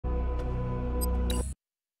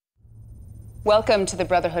Welcome to the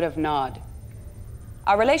Brotherhood of Nod.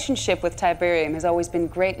 Our relationship with Tiberium has always been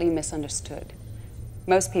greatly misunderstood.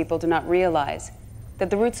 Most people do not realize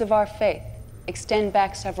that the roots of our faith extend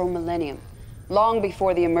back several millennium, long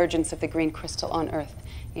before the emergence of the green crystal on Earth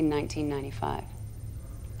in 1995.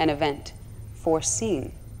 An event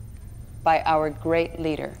foreseen by our great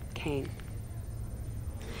leader, Cain.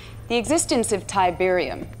 The existence of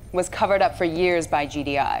Tiberium was covered up for years by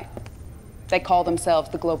GDI. They call themselves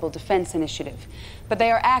the Global Defense Initiative, but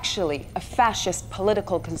they are actually a fascist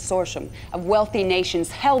political consortium of wealthy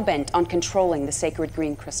nations hell-bent on controlling the sacred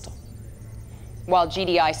green crystal. While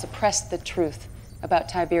GDI suppressed the truth about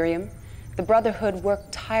Tiberium, the Brotherhood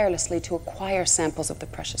worked tirelessly to acquire samples of the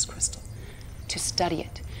precious crystal, to study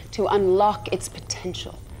it, to unlock its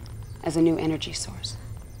potential as a new energy source.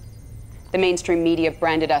 The mainstream media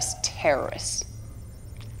branded us terrorists.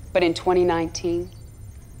 But in 2019,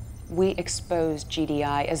 we exposed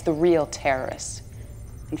GDI as the real terrorists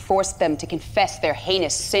and forced them to confess their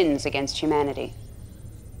heinous sins against humanity.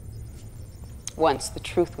 Once the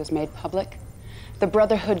truth was made public, the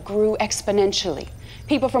Brotherhood grew exponentially.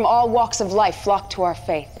 People from all walks of life flocked to our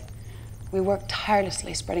faith. We worked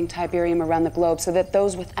tirelessly spreading Tiberium around the globe so that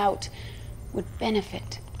those without would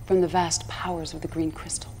benefit from the vast powers of the green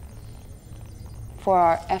crystal. For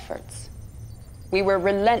our efforts, we were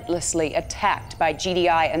relentlessly attacked by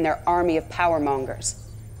GDI and their army of powermongers.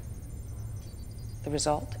 The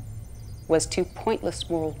result was 2 pointless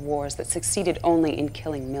world wars that succeeded only in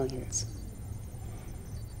killing millions.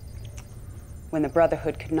 When the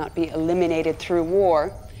Brotherhood could not be eliminated through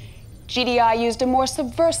war, GDI used a more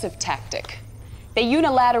subversive tactic. They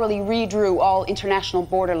unilaterally redrew all international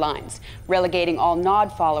border lines, relegating all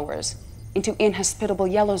Nod followers into inhospitable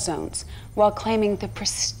yellow zones, while claiming the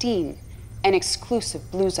pristine and exclusive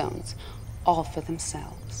blue zones, all for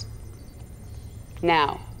themselves.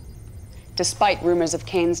 Now, despite rumors of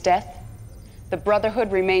Cain's death, the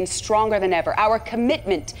Brotherhood remains stronger than ever, our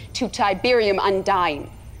commitment to Tiberium undying.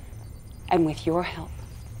 And with your help,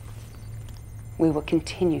 we will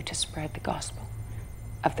continue to spread the gospel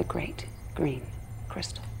of the great green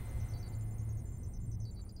crystal.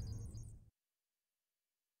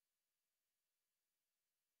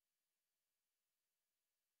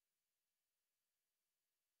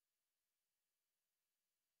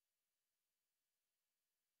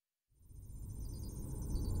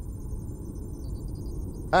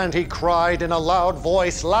 And he cried in a loud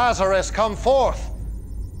voice, "Lazarus, come forth!"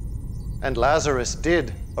 And Lazarus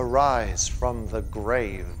did arise from the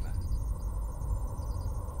grave.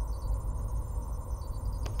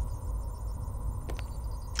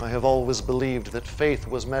 I have always believed that faith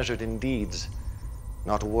was measured in deeds,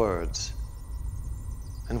 not words.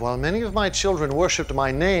 And while many of my children worshipped my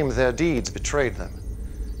name, their deeds betrayed them.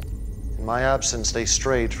 In my absence, they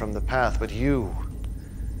strayed from the path, but you,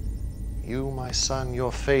 my son,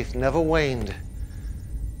 your faith never waned.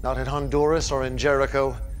 Not in Honduras or in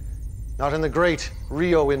Jericho, not in the great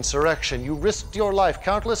Rio insurrection. You risked your life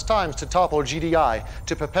countless times to topple GDI,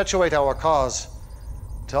 to perpetuate our cause,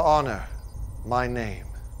 to honor my name.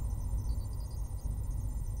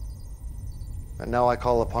 And now I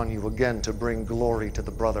call upon you again to bring glory to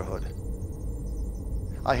the Brotherhood.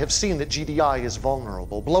 I have seen that GDI is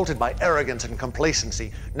vulnerable, bloated by arrogance and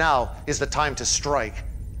complacency. Now is the time to strike.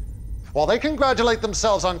 While they congratulate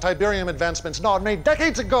themselves on Tiberium advancements Nod made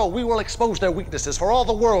decades ago, we will expose their weaknesses for all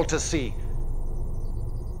the world to see.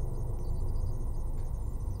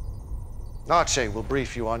 Ache will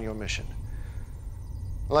brief you on your mission.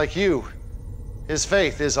 Like you, his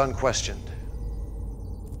faith is unquestioned.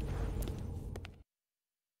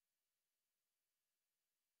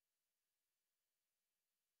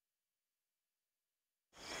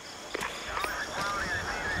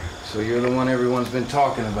 So you're the one everyone's been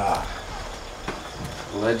talking about.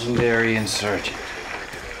 Legendary insurgent.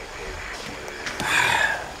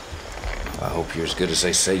 I hope you're as good as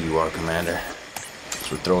they say you are, Commander.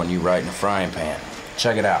 Because we're throwing you right in the frying pan.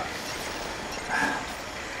 Check it out.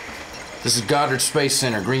 This is Goddard Space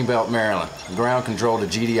Center, Greenbelt, Maryland. Ground control to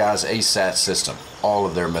GDI's ASAT system. All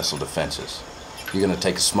of their missile defenses. You're gonna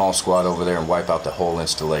take a small squad over there and wipe out the whole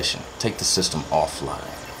installation. Take the system offline.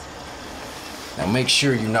 Now make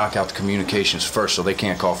sure you knock out the communications first so they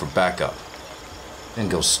can't call for backup. Then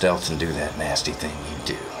go stealth and do that nasty thing you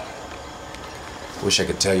do. Wish I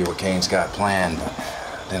could tell you what Cain's got planned, but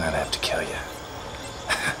then I'd have to kill you.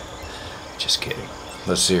 Just kidding.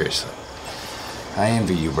 But seriously, I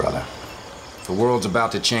envy you, brother. The world's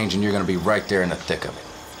about to change and you're gonna be right there in the thick of it.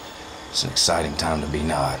 It's an exciting time to be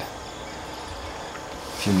Nod.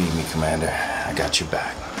 If you need me, Commander, I got your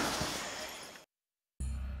back.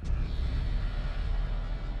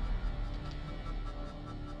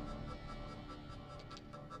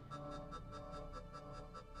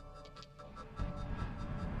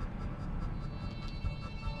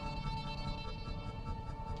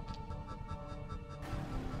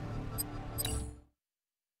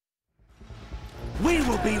 We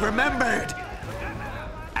will be remembered!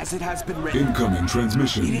 As it has been written. Incoming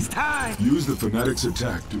transmission. It is time! Use the Fanatics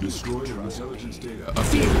attack to destroy their intelligence data.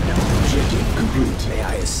 Fear Update. no. Objective complete. May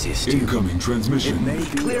I assist you? Incoming transmission. It may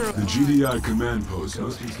be clear. The GDI command post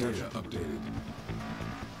must be data updated.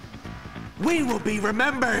 We will be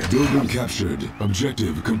remembered! Building captured.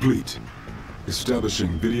 Objective complete. Establishing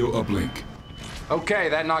video uplink. Okay,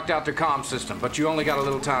 that knocked out their comm system, but you only got a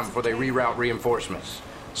little time before they reroute reinforcements.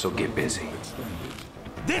 So get busy.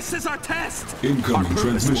 This is our test! Incoming Our purpose will be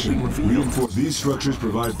transmission. revealed. Reinforce. These structures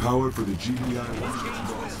provide power for the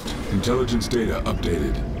GDI. Intelligence data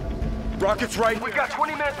updated. Rocket's right. We've got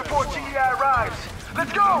 20 minutes before GDI arrives.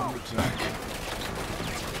 Let's go! Attack.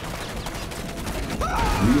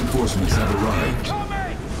 Reinforcements have arrived.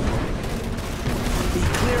 Be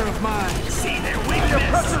clear of mine. See their The weakness!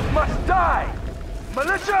 oppressors must die!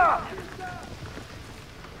 Militia!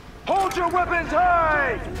 Hold your weapons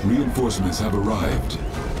high! Reinforcements have arrived.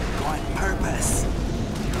 What purpose?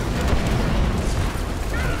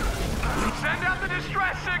 Send out the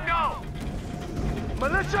distress signal!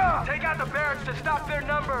 Militia! Take out the barracks to stop their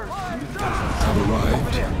numbers! Have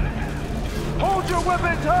arrived. Hold your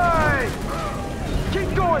weapons high!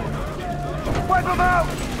 Keep going! Wipe them out!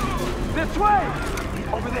 This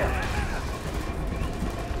way! Over there!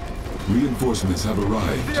 Reinforcements have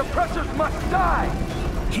arrived. The oppressors must die!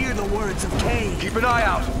 Hear the words of Cain. Keep an eye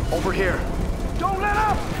out! Over here! Don't let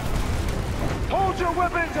up! Hold your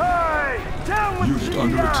weapons high! Down with Unit GDI!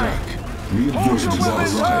 under attack. Hold your Reinforcements have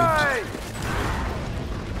weapons arrived. high!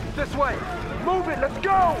 This way! Move it! Let's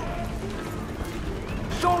go!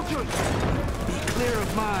 Soldiers! Be clear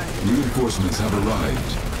of mine. Reinforcements have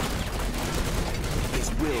arrived.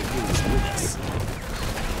 His will is with us.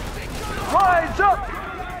 Rise up!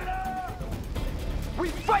 We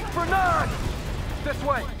fight for none! This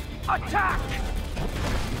way! Attack!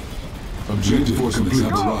 Objective complete.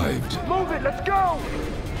 Have Go! arrived. Move it! Let's go!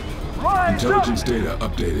 Rise Intelligence up! data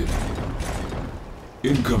updated.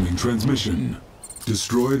 Incoming transmission.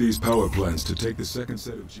 Destroy these power plants to take the second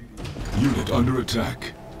set of GDI. Unit under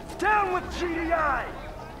attack. Down with GDI!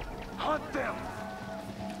 Hunt them!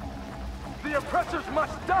 The oppressors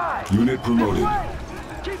must die! Unit promoted. This way!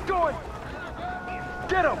 Keep going!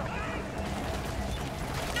 Get them!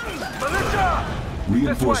 Militia!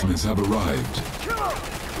 Reinforcements have arrived. Kill them!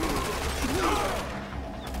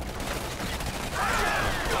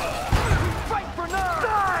 Fight for none!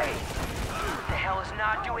 Die! What the hell is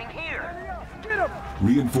Nod doing here? Get them!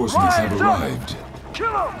 Reinforcements have Rise up! arrived.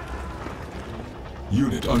 Kill them!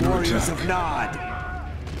 Unit under Warriors of attack. Nod.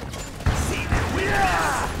 See their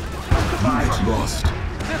weakness. Unit lost.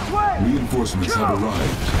 This way! Reinforcements Kill have 'em!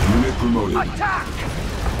 arrived. Unit promoted. Attack!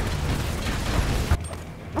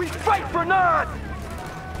 We fight for none!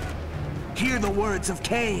 Hear the words of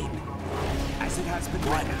Cain. As it has been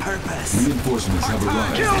written. Purpose. Reinforcements have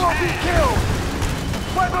arrived. Kill or be killed!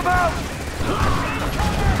 Wipe them out!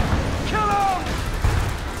 Kill them!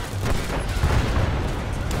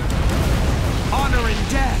 Honor and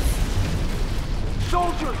death.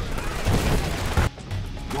 Soldiers!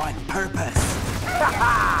 What purpose?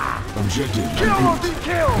 Objective Kill or complete. be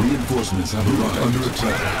killed! Reinforcements have arrived. Under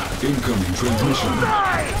attack. Incoming transmission.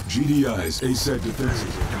 Die! GDI's ASAT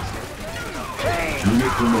defenses.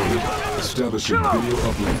 Unit promoted. Establishing video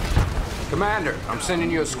uplink. Commander, I'm sending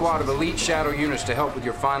you a squad of elite shadow units to help with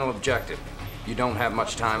your final objective. You don't have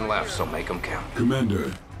much time left, so make them count.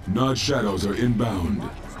 Commander, Nod shadows are inbound.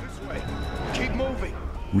 Keep moving!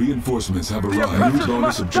 Reinforcements have The arrived. oppressors Bonus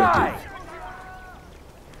must objective. die!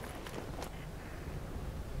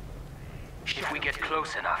 If we get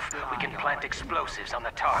close enough, we can plant explosives on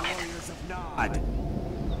the target. Warriors of Nod.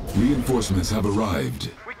 Reinforcements have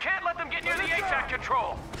arrived. We can't let them get near the ASAC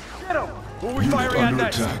control! Get them! Who are we Unit firing at under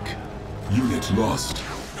next? attack. Unit lost.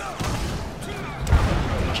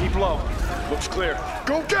 Keep low. Looks clear.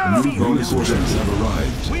 Go get New them! bonus objectives have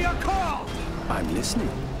arrived. We are called. I'm listening.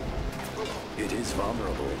 It is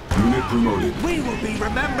vulnerable. Unit promoted. We will be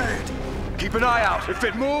remembered. Keep an eye out. If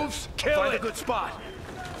it moves, kill it. Find a good spot.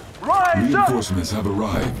 Rise up! Reinforcements have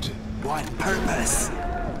arrived. What purpose?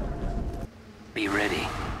 Be ready.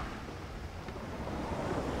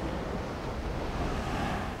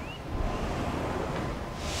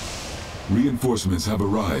 Reinforcements have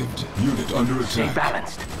arrived. Unit under Stay attack.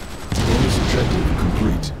 balanced. Bonus objective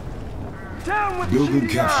complete. Down with Building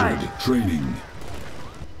GDI! captured. Training.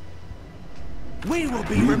 We will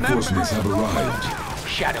be Reinforcements remembered. have arrived.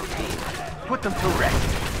 Shadow team, put them to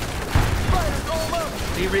rest.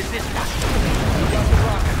 They resist us.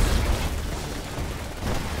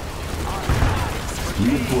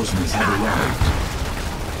 Reinforcements have arrived.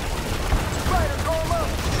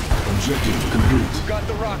 Objective complete. Got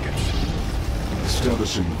the rockets.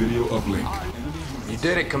 Establishing video uplink. You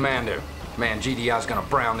did it, Commander. Man, GDI's gonna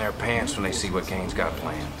brown their pants when they see what Kane's got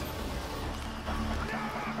planned.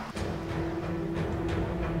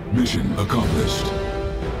 Mission accomplished.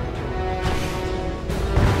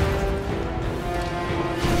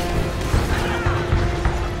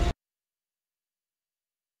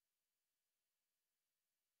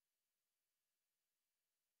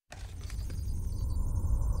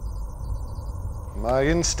 My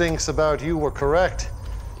instincts about you were correct.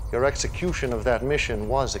 Your execution of that mission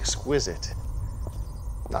was exquisite.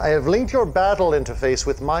 I have linked your battle interface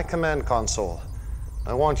with my command console.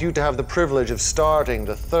 I want you to have the privilege of starting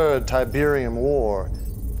the Third Tiberium War.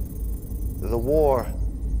 The war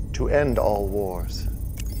to end all wars.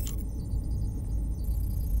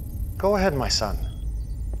 Go ahead, my son.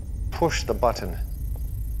 Push the button.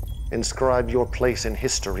 Inscribe your place in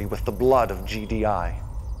history with the blood of GDI.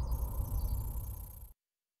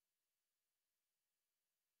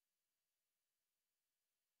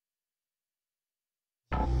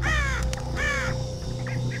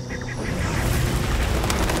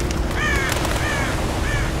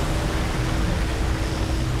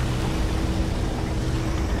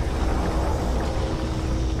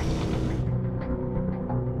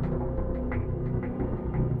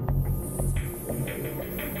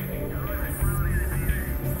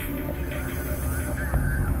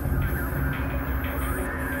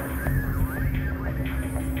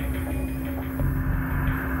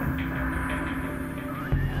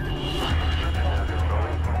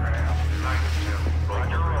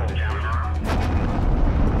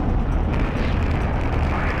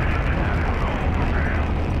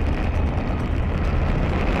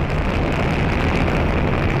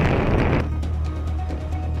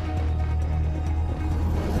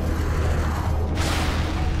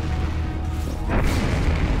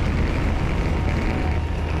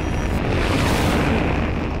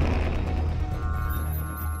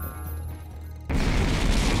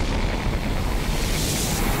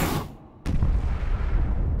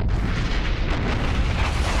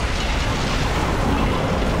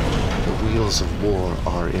 Of war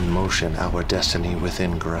are in motion, our destiny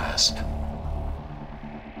within grasp.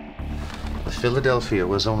 The Philadelphia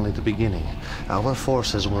was only the beginning. Our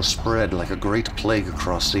forces will spread like a great plague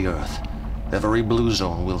across the earth. Every blue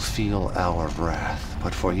zone will feel our wrath.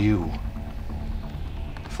 But for you,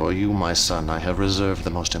 my son, I have reserved the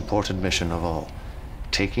most important mission of all,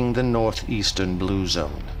 taking the northeastern blue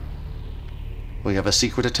zone. We have a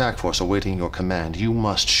secret attack force awaiting your command. You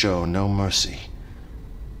must show no mercy,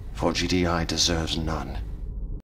 for GDI deserves none.